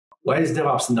why is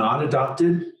DevOps not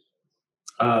adopted?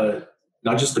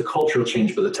 Not just the cultural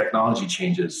change, but the technology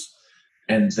changes.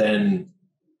 And then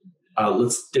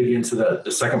let's dig into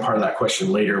the second part of that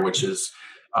question later, which is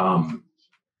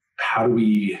how do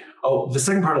we, the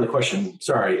second part of the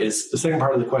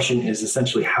question is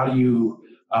essentially how do you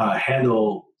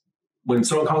handle when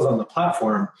someone comes on the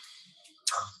platform,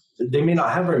 they may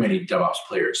not have very many DevOps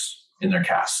players in their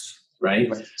cast, right?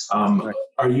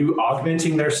 Are you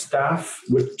augmenting their staff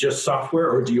with just software,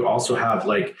 or do you also have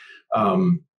like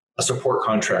a support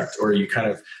contract, or you kind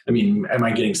of, am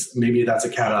I getting, maybe that's a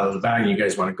cat out of the bag and you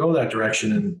guys want to go that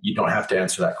direction and you don't have to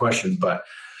answer that question, but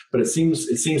it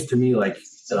seems to me like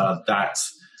that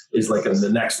is like the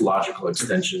next logical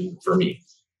extension for me.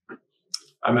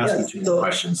 I'm asking too many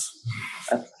questions.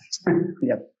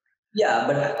 Yeah,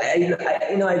 but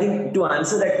I think to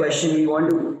answer that question, we want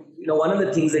to, one of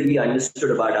the things that we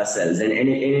understood about ourselves, and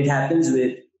it happens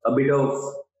with a bit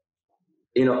of,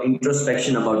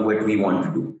 introspection about what we want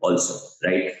to do also,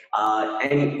 right?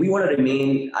 And we want to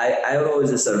remain, iauro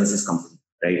is a services company,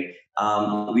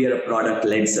 right? We are a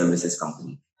product-led services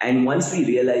company. And once we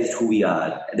realized who we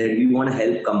are, that we want to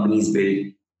help companies build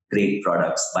great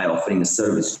products by offering a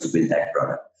service to build that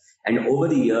product. And over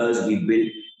the years, we've built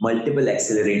multiple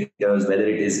accelerators, whether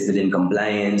it is within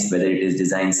compliance, whether it is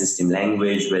design system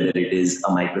language, whether it is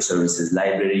a microservices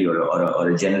library or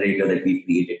a generator that we've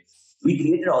created. We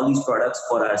created all these products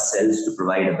for ourselves to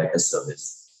provide a better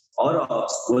service.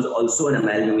 Aurops was also an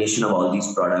amalgamation of all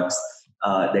these products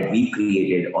that we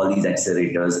created, all these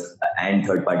accelerators and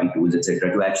third-party tools,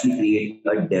 etc., to actually create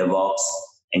a DevOps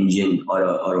engine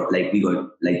or like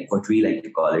what we like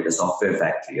to call it, a software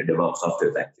factory, a DevOps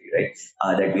software factory,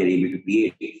 right? That we are able to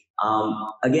create.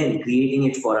 Again, creating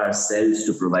it for ourselves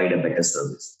to provide a better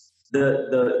service.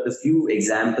 The few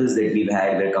examples that we've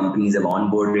had where companies have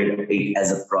onboarded it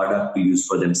as a product to use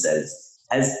for themselves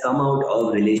has come out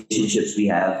of relationships we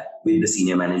have with the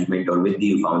senior management or with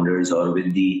the founders or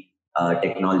with the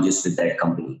technologists with that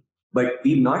company. But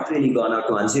we've not really gone out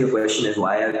to answer your question as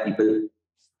why are people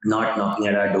not knocking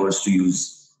at our doors to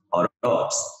use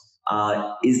Aurops,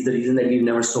 is the reason that we've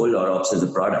never sold Aurops as a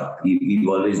product. We've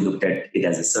always looked at it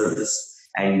as a service.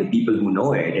 And the people who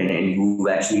know it and who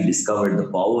actually discovered the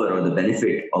power or the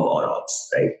benefit of Aurops,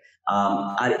 right,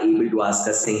 are able to ask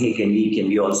us saying, hey, can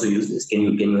we also use this? Can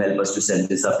you help us to set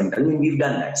this up? And we've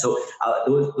done that. So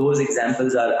those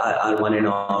examples are one and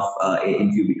off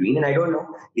in few between. And I don't know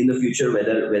in the future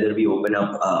whether we open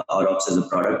up Aurops as a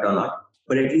product or not.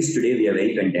 But at least today we are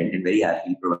very content and very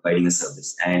happy providing a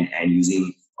service and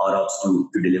using Aurops to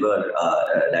deliver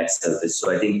that service.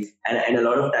 So I think, and a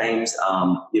lot of times,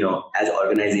 as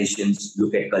organizations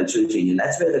look at cultural change, and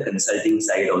that's where the consulting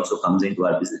side also comes into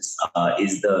our business,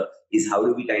 is how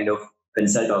do we kind of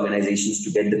consult organizations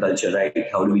to get the culture right?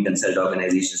 How do we consult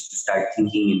organizations to start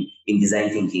thinking in design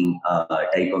thinking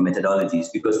type of methodologies?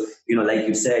 Because, like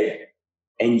you said,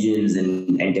 engines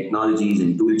and technologies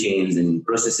and tool chains and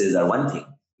processes are one thing.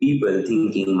 People,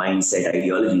 thinking, mindset,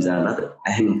 ideologies are another.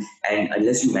 And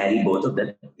unless you marry both of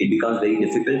them, it becomes very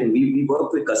difficult. And we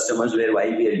work with customers where while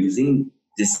we are using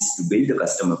this to build a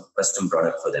custom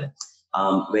product for them,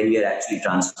 when we are actually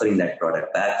transferring that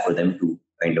product back for them to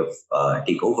kind of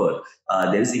take over,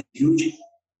 there's a huge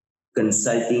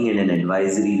consulting and an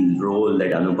advisory role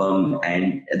that Anupam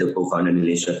and the co-founder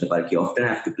Nilesh Ratnaparkhi often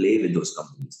have to play with those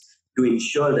companies to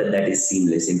ensure that is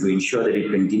seamless and to ensure that it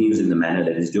continues in the manner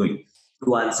that it's doing.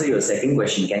 To answer your second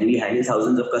question, can we handle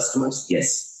thousands of customers?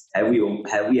 Yes. Have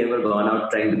we ever gone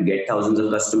out trying to get thousands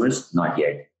of customers? Not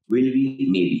yet. Will we?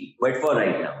 Maybe. But for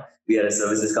right now, we are a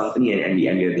services company and we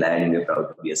are glad and we're proud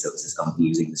to be a services company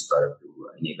using this product to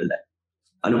enable that.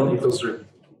 Anupam?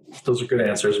 Those are good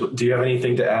answers. Do you have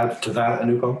anything to add to that,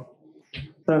 Anupam?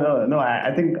 No.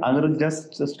 I think Anirudh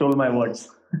just stole my words.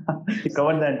 He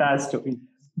covered the entire story.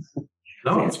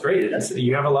 No, it's great.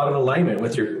 You have a lot of alignment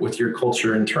with your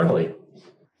culture internally.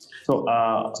 So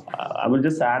I will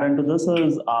just add into this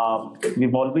is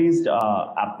we've always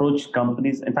approached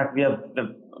companies. In fact, we have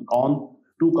gone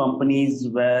to companies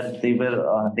where they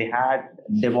had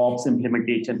DevOps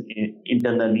implementation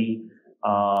internally.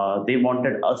 They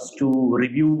wanted us to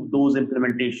review those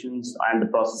implementations and the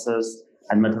processes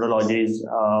and methodologies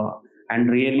and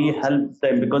really help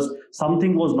them because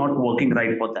something was not working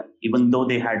right for them, even though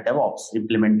they had DevOps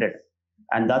implemented.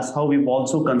 And that's how we've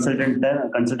also consulted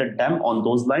them on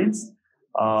those lines.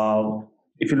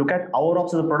 If you look at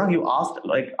Aurops as a product, you asked,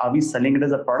 are we selling it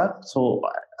as a product? So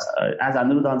as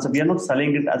Anirudh answered, we are not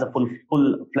selling it as a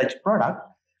full-fledged product,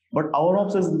 but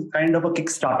Aurops is kind of a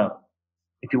Kickstarter.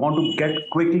 If you want to get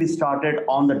quickly started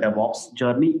on the DevOps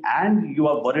journey and you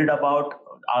are worried about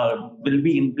will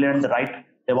we implement the right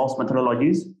DevOps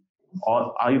methodologies,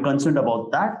 or are you concerned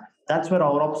about that? That's where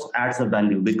our ops adds a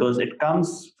value, because it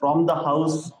comes from the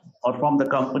house or from the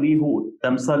company who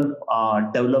themselves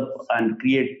develop and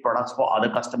create products for other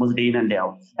customers day in and day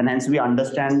out. And hence we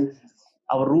understand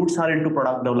our roots are into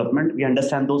product development. We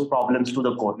understand those problems to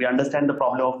the core. We understand the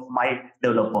problem of my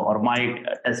developer or my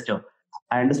tester.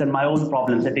 I understand my own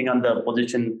problem sitting on the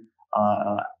position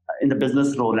in the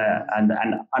business role, and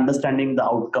understanding the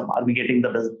outcome. Are we getting to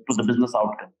the business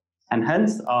outcome? And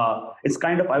hence, it's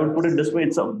kind of, I would put it this way,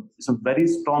 it's a very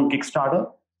strong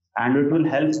Kickstarter, and it will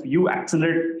help you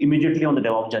accelerate immediately on the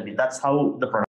DevOps journey. That's how the product